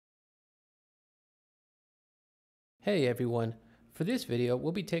Hey everyone, for this video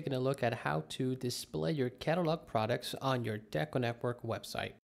we'll be taking a look at how to display your catalog products on your DecoNetwork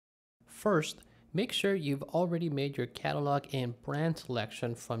website. First, make sure you've already made your catalog and brand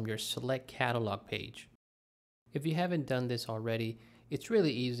selection from your Select Catalog page. If you haven't done this already, it's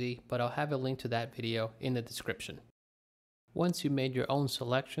really easy, but I'll have a link to that video in the description. Once you've made your own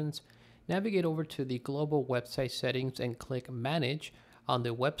selections, navigate over to the global website settings and click Manage on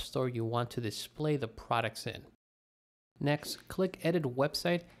the web store you want to display the products in. Next, click Edit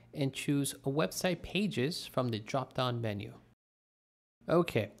Website and choose Website Pages from the drop-down menu.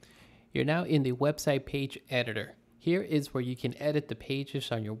 Okay, you're now in the Website Page Editor. Here is where you can edit the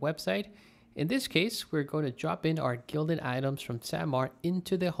pages on your website. In this case, we're going to drop in our gilded items from Samar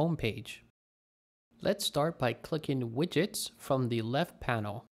into the home page. Let's start by clicking Widgets from the left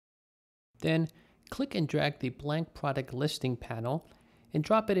panel. Then, click and drag the blank product listing panel and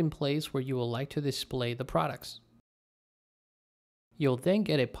drop it in place where you would like to display the products. You'll then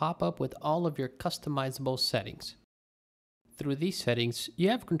get a pop-up with all of your customizable settings. Through these settings, you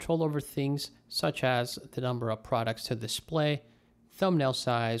have control over things such as the number of products to display, thumbnail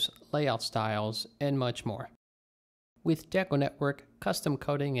size, layout styles, and much more. With DecoNetwork, custom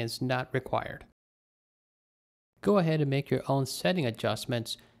coding is not required. Go ahead and make your own setting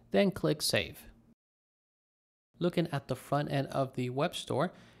adjustments, then click Save. Looking at the front end of the web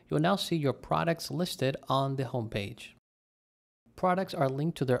store, you'll now see your products listed on the home page. Products are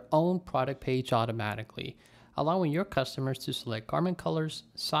linked to their own product page automatically, allowing your customers to select garment colors,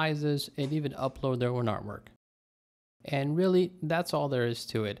 sizes, and even upload their own artwork. And really, that's all there is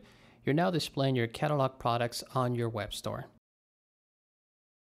to it. You're now displaying your catalog products on your web store.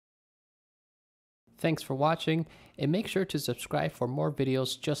 Thanks for watching, and make sure to subscribe for more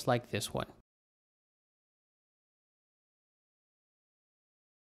videos just like this one.